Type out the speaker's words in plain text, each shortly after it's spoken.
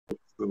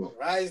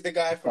Rise the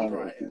guy from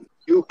Brighton.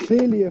 You're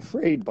clearly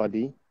afraid,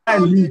 buddy.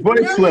 And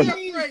voice went.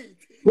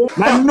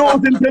 Man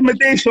knows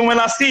intimidation when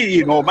I see it,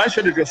 you know. Man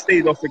should have just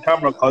stayed off the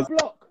camera, cuz.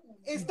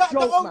 Is that the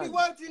only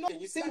word you know?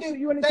 You see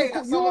the day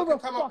that someone can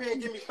come up here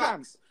and give me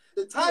facts.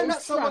 The time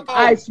that someone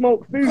I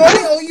smoke food.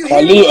 you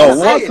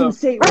hear I can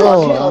say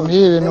I'm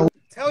hearing.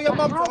 Tell your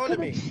mum to how holler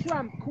can a me.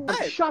 tramp called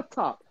shut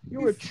up?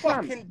 You're a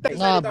tramp.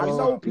 Nah, I bro.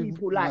 know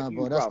people like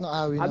you, That's bro. not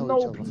how we I know know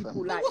each other, people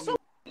fam. like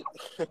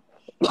you.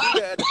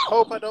 Yeah,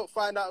 hope I don't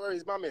find out where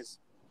his mum is.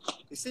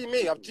 You see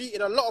me, I've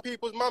cheated a lot of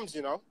people's mums,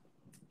 you know.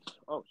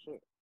 Oh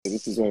shit.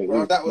 This is what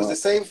Well, that was the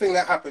same thing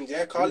that happened,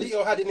 yeah.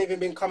 Carlito hadn't even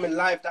been coming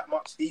live that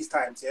much these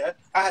times, yeah.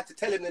 I had to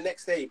tell him the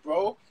next day,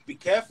 bro, be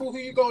careful who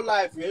you go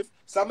live with.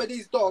 Some of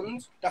these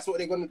dons, that's what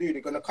they're going to do.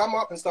 They're going to come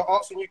up and start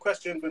asking you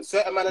questions when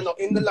certain men are not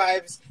in the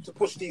lives to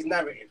push these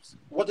narratives.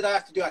 What did I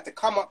have to do? I had to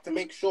come up to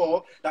make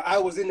sure that I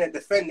was in there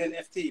defending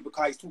FT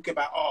because he's talking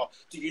about, oh,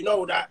 do you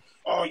know that,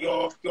 oh,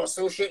 you're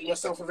associating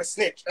yourself with a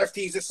snitch.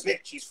 FT's a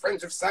snitch. He's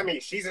friends with Sammy.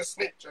 She's a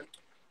snitch. And,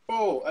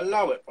 bro,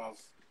 allow it, bruv.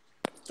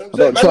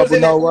 Man was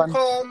in there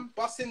calm,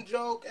 busting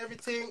joke,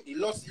 everything. He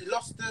lost the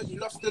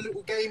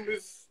little game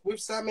with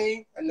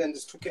Sammy, and then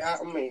just took it out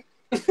on me.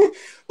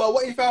 But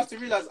what if I have to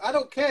realize, I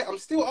don't care. I'm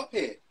still up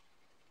here.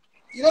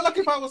 You know, like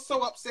if I was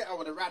so upset, I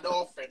would have ran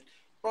off. And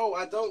bro,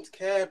 I don't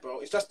care, bro.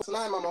 It's just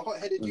tonight, I'm a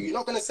hot-headed dude. You're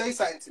not gonna say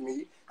something to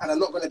me, and I'm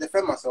not gonna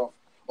defend myself.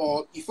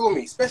 Or you feel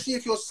me? Especially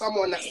if you're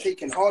someone that's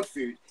taking hard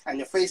food and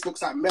your face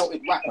looks like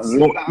melted wax.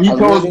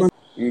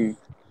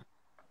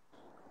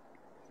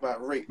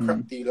 About rape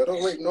crack dealer.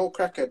 Don't rape no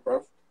crackhead,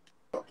 bro.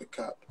 Stop the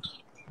cap.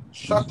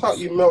 Shut up,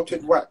 you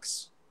melted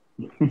wax.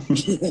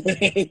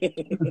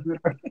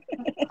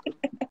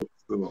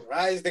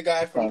 Rise the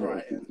guy from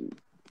Brighton.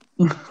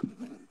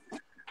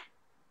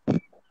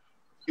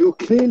 You're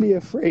clearly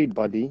afraid,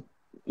 buddy.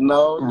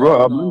 No,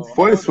 Man's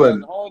voice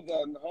went. Hold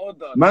on.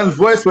 Man's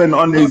voice went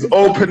on his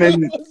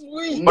opening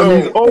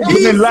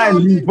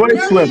line. His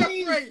voice went.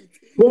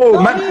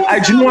 Bro, man,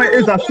 do you know what it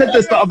is? I said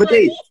this the other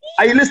day.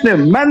 Are you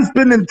listening? Man's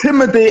been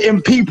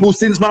intimidating people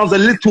since man was a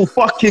little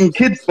fucking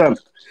kid, fam.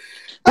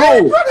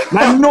 Bro,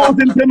 man knows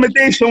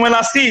intimidation when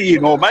I see it, you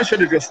know. Man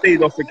should have just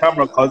stayed off the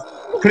camera, cuz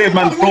clear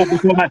man's throat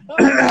before man.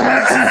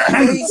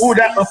 All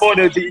that before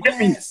the you get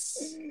me?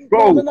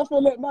 Bro. I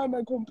feel like my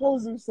man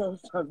compose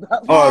himself, fam.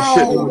 Oh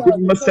shit, give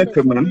him a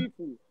second, man.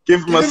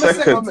 Give him a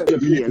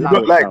second. You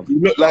look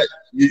like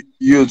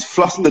you was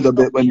flustered a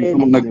bit when you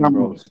come on the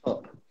camera.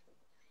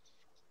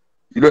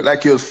 You look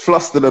like you was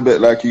flustered a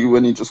bit, like you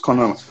when you just come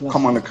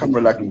on the camera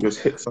like you just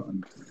hit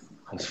something.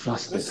 I was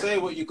flustered. Just say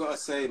what you gotta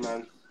say,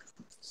 man.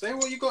 Say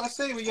what you gotta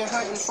say when you're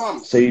having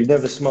fun. So you've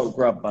never smoked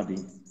grub, buddy?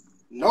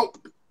 Nope.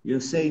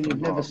 You're saying you've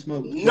never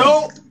smoked grub?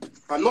 Nope.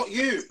 I'm not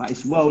you. But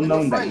it's well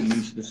known that you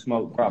used to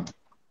smoke grub.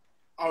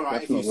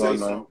 Alright, if you say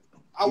so.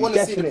 I want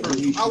to see the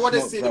proof. I want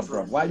to see the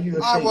proof. Why are you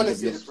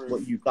ashamed of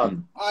what you've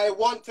done? I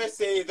want to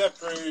see the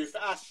proof,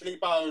 Ashley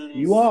Bones.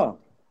 You are.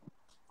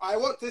 I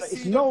want to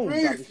see the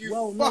proof,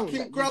 you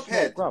fucking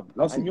grubhead.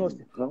 And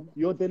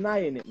you're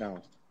denying it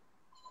now.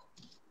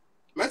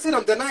 Man said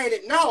I'm denying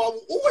it now. I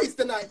will always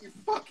deny it, you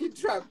fucking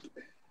tramp.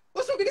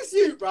 What's wrong with this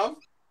you, bruv?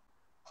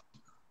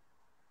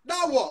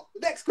 Now what?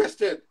 Next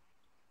question.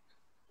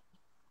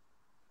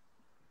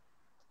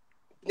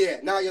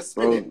 Yeah, now you're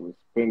spinning.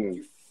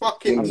 You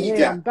fucking idiot.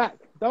 Yeah, I'm back.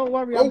 Don't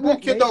worry, Go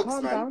walk your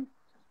dogs, man.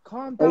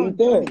 Calm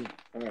down.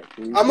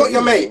 I'm not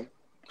your mate.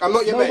 I'm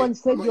not your mate. No one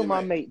said you're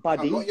my mate,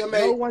 buddy. I'm not your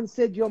mate. No one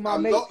said you're my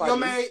mate, buddy. I'm not your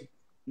mate.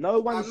 No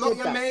one said that. I'm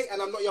not your mate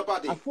and I'm not your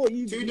buddy. I thought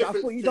you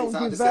don't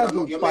give verbals, I'm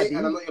not your mate buddy.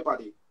 and I'm not your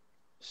buddy.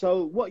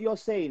 So what you're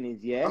saying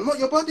is, yeah? I'm not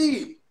your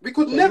buddy. We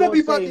could never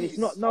be buddies. It's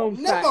not known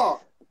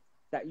fact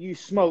that you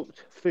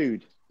smoked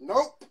food.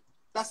 Nope.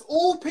 That's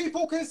all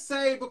people can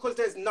say because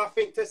there's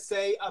nothing to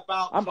say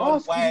about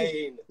John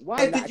Wayne.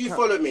 Why did you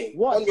follow me?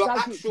 On your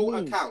actual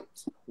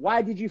account.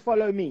 Why did you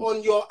follow me?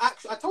 On your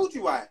actual... I told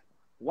you why.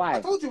 Why?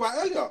 I told you why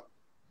earlier.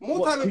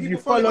 More time when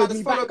people follow me, I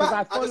just follow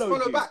back. I just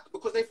follow back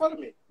because they follow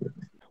me.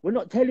 We're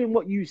not telling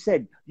what you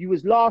said. You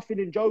was laughing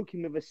and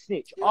joking with a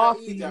snitch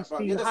after you've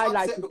been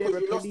highlighted there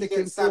a police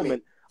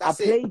informant. I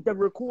played the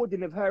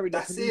recording of her in the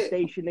police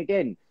station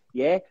again.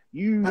 Yeah,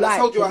 you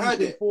like police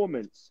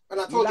informants. And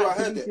I told you I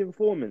heard it.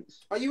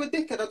 Informants. Are you a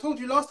dickhead? I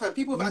told you last time.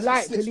 People have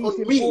actually snitched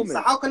on me.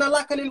 So how can I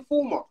like an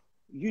informer?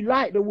 You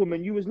like the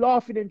woman. You was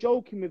laughing and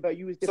joking with her.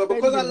 You was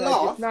defending her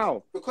just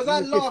now. Because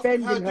I laughed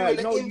at her doing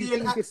an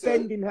Indian accent.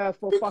 Defending her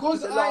for fucking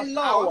the last hour. Because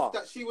I laughed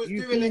that she was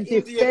doing an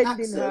Indian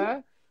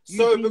accent.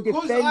 So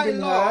because I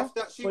laughed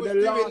that she was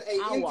doing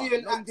an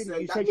Indian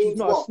accent, you said she's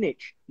not a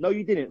snitch. No,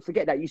 you didn't.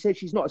 Forget that. You said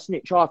she's not a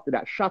snitch after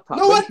that. Shut up.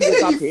 No, I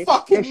didn't, you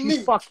fucking Yes,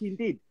 you fucking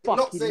did.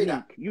 Fucking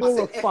neek.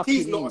 You're a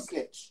fucking not a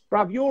snitch.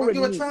 Bruv, you're a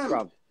neek,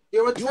 bruv.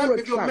 You're a tramp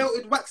with your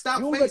melted, waxed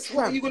out face.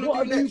 What are you going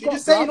to do next? You're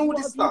just saying all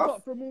this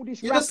stuff.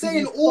 You're just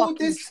saying all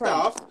this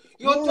stuff.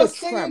 You're just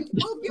saying...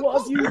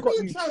 What have you got,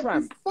 you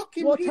tramp?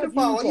 Fucking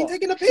paedophile. Are you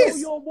taking a piss? Show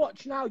your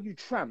watch now, you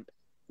tramp.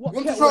 What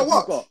kettle have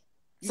you got?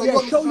 So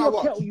yeah, show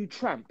your kettle, you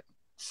tramp.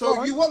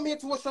 So you want me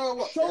to show your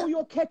watch? Show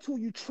your kettle,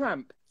 you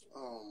tramp.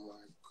 Oh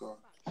my God.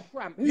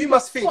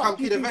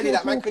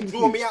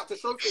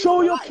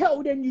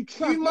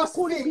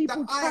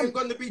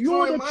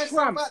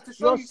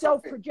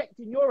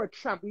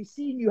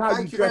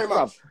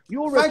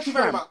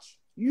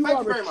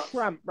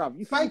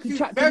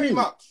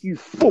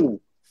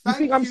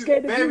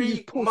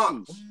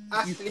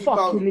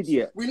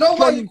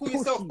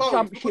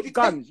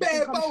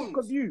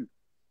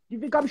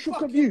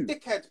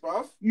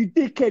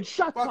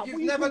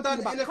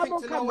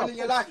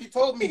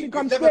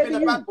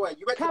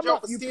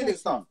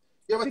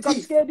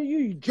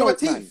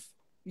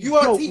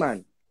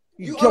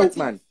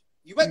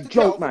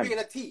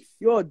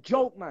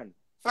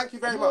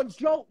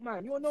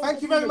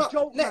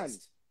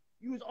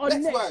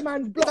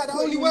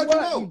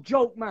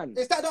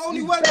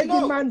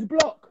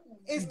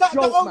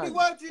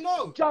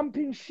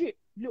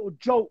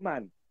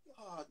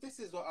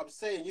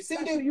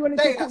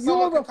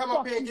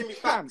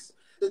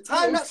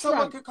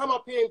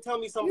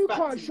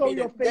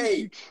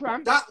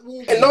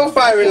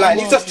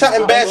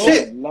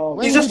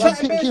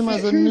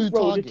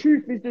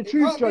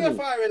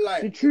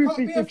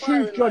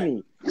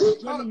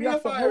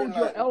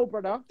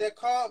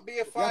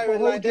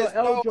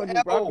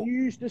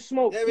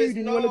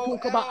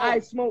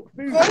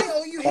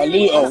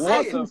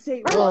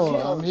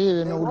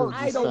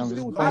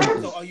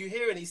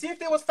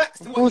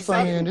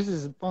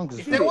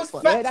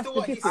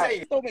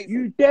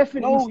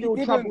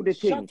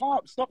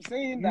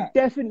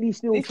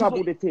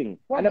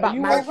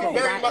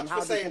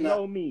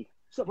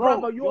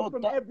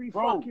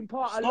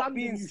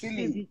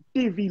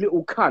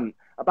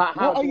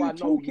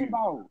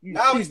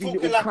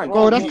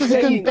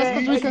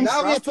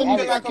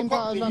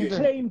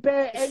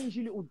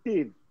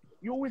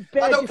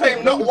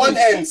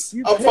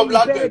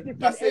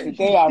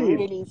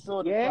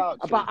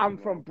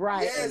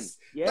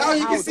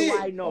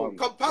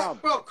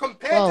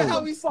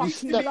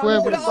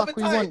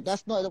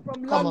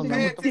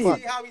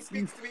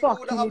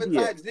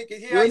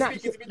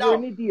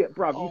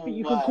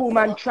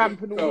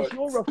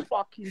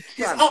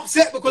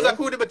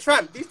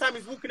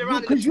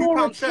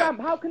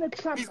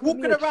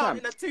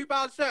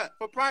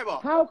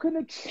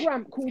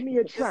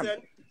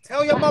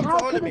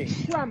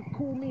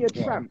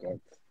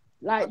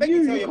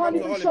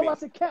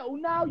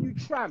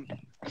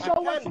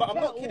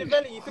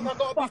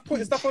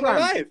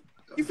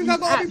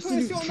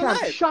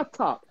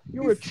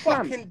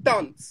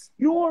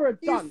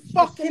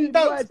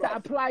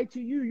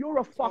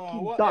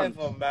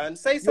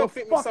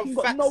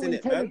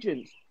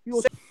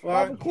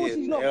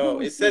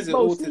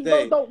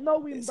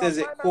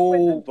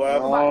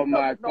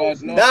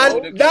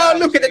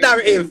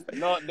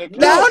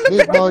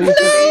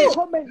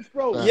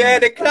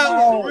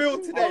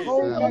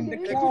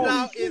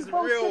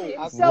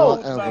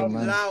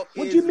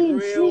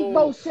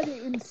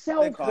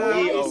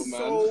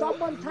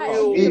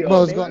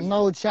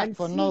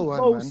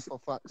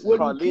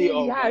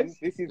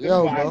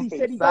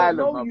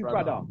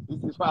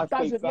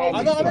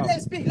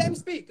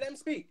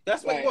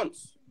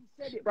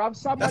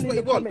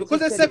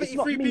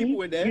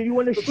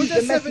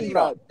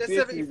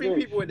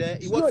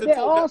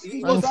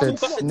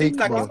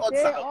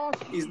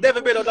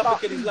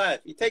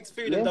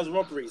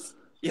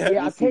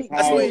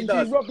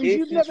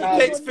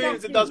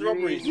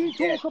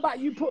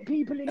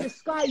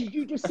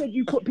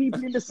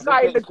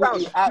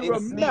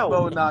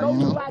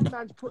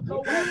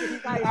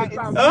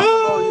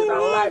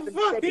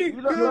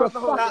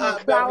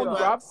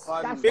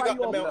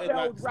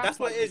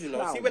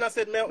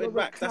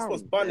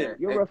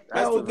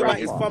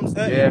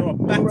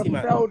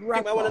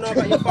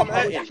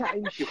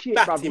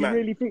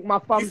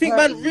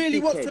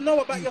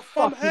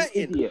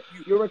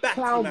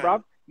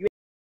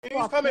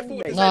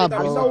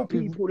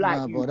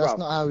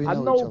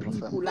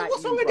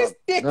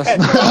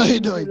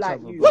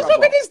 you, What's up brother.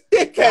 with this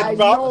dickhead, I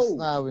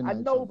bro? I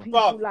know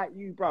people like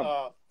you,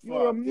 bro.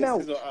 You're a melt.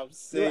 This is what I'm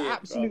saying, You're an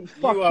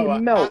absolute bro.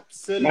 fucking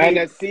melt. Man,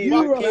 I see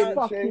You're the a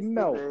fucking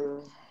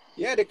melt.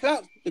 Yeah, the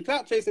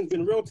clout chasing's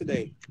been real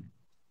today.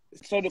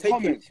 So the Taking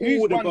comments, all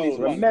who's the won this goals.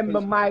 one?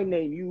 Remember my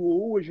name. You will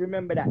always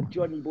remember that,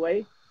 Johnny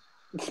boy.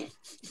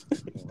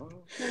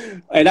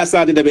 Hey, that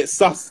sounded a bit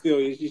sus still.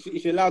 You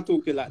should allow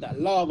talking like that.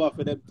 Lava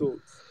for them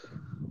talks.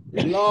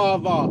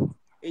 Lava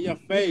in your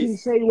face. You can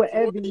say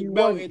whatever It's you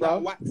melted want, that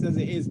bruv. wax as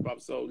it is,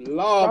 bruv. So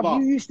lava.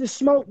 Bruv, you used to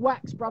smoke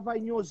wax, brother,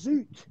 in your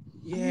zoot.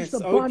 Yes,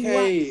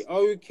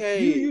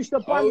 okay. You used to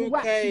bun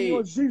wax in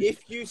your zoot.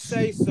 If you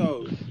say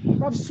so.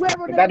 Bruv, swear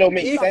on that don't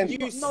make everything sense. If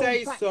you got say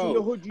known facts in so,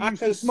 the hood you I used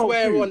can to smoke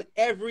swear too. on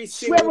every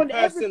Swear single on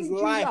person's everything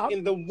you life love.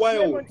 in the Swear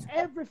world. on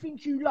everything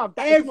you love.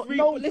 That is not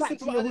known Listen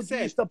facts to in what the I hood just you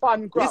said. used to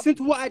bun grub. Listen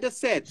to what I just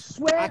said.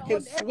 Swear I can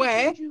on swear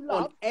everything you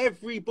love. on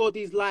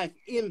everybody's life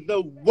in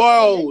the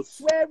world.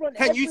 Swear on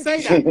Can you say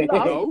everything that? you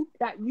love No.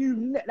 that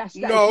you that's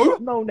No.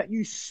 not known that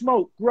you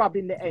smoke grub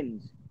in the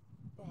end.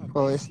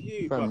 Well, It's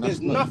you, bro. fam, There's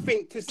that's not-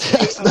 nothing to say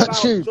that's not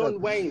about true, John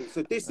fam. Wayne.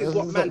 So this is That's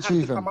what not man have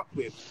true, to fam. come up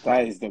with.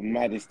 That is the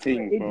maddest thing,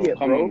 You're an bro. idiot,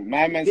 Come bro. on,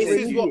 my man This said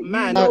is you. what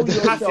man You know He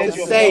have said to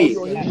yourself. say. You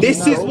know your This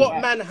history, is bro.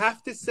 what man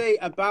have to say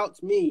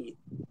about me.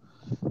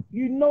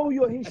 You know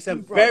your history, It's a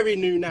bro. very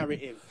new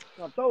narrative.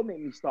 Bro, don't make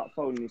me start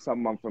phoning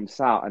someone from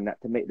South and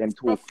that to make them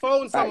Bro, talk.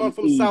 phone someone you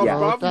from South, idiot.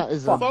 Bro, bruv. that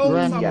is a Fucking Phone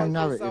brand new idiot. someone from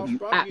narrative. South, You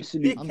bruv.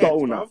 absolute You dickhead,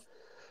 donut. bruv.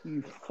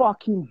 You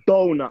fucking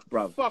donut,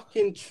 bro.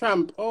 Fucking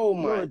tramp. Oh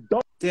You're my a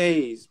donut.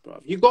 days,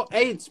 bruv. You got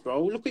AIDS,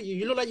 bro. Look at you.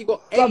 You look like you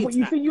got Bro, AIDS. but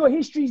you think your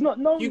history's not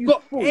known, You you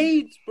got fool.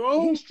 AIDS,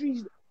 bro.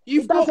 History's...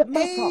 You've It doesn't got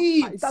matter.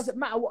 AIDS. It doesn't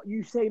matter what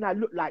you say and I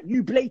look like.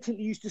 You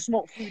blatantly used to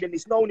smoke weed and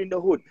it's known in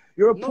the hood.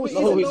 You're a No, pussy.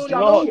 it isn't it's known in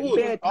Jump not. no shit hood.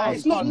 bare time.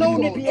 It's not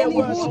known in Bare any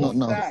work. It's hood. not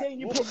known. You're saying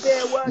you put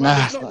bare work. Nah,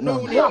 It's it's not not known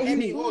known. in What?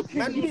 any hood,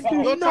 man. You didn't do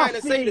You're trying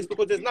to say nothing. this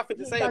because there's nothing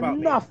to You say done about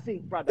me. nothing,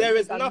 brother. There You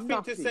is done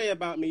nothing to say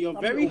about me. You're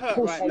Some very little hurt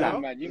puss, right man. now.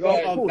 Man, you You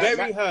are puss.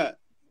 very hurt.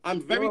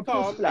 I'm very You're a puss,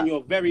 calm lad. and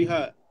you're very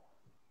hurt.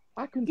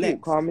 I can talk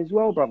Next. calm as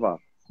well, brother.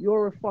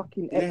 You're a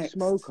fucking Next.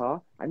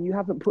 ex-smoker and you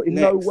haven't put in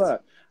no Next.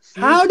 work.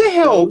 How the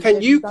hell Bro,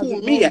 can you doesn't call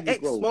know me an you,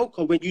 bro.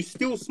 ex-smoker when you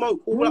still smoke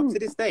all up to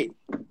this day?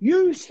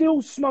 You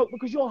still smoke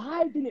because you're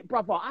hiding it,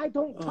 brother. I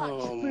don't touch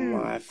Oh food.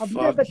 my I've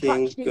never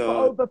fucking touched it for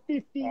God. over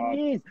 15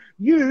 years.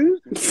 You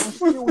are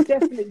still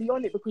definitely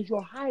on it because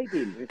you're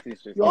hiding. This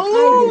is just You're Oh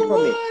hiding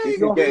from my it. This is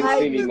You're getting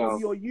hiding silly from now.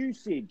 your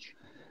usage.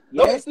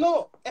 No, Yeah? it's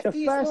not. The FD,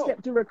 it's first not.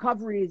 step to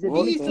recovery is He's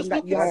admitting just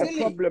that you looking had silly.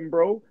 a problem,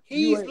 bro. You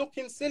He's ain't-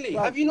 looking silly.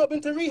 Bruv. Have you not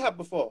been to rehab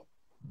before?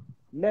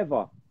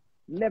 Never.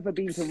 Never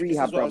been to This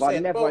rehab, is what I'm brother.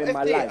 saying. Never Bro, in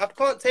my FD, life. I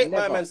can't take my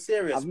Never. man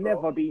serious, I've bro.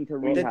 never been to The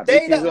rehab. day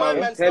This that is my what man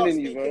I'm starts telling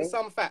you, speaking bro.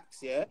 some facts,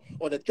 yeah,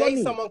 or the day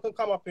Johnny. someone can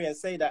come up here and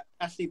say that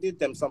Ashley did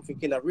them something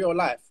in a real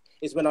life,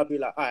 is when I'll be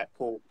like, all right,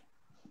 cool.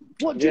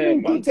 What do you Yeah,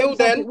 mean? but did them Until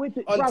then, something with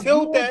it? until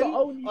Bruv, you're then, the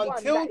only one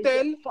until that is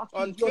then, a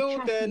fucking, until you're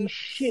chatting then,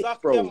 shit,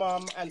 suck bro. your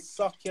mum and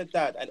suck your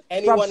dad and Bruv,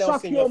 anyone else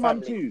suck in your your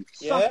mum family. too.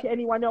 Yeah? Suck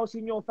anyone else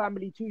in your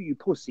family too, you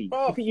pussy.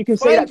 Bruv, You think you can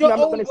say that find to me? your I'm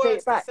not own going to say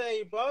words it back. to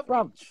say, bruv.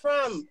 Bruv,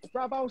 Tramp.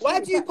 bruv, I'll Why say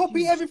it do you back to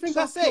copy you. everything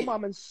I Suck your say?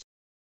 mum and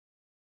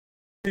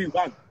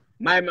 2-1.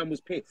 My man was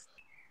pissed.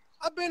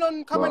 I've been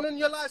on coming What? in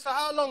your life for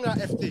how long now,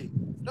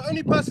 FD? The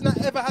only person that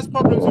ever has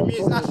problems with me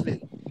is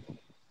Ashley.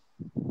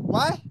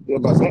 Why? Yeah,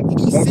 but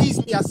Because he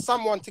sees me as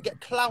someone to get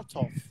clout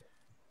off.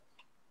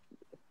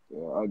 Yeah,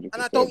 100%.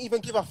 And I don't even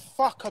give a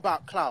fuck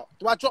about clout.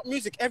 Do I drop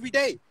music every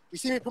day? You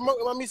see me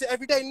promoting my music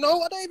every day?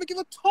 No, I don't even give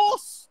a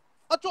toss.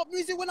 I drop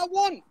music when I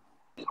want.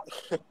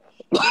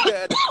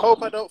 Yeah,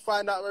 hope I don't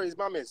find out where his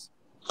mum is.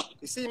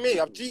 You see me,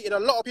 I've cheated a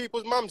lot of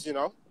people's mums, you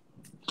know.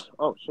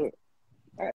 Oh, shit.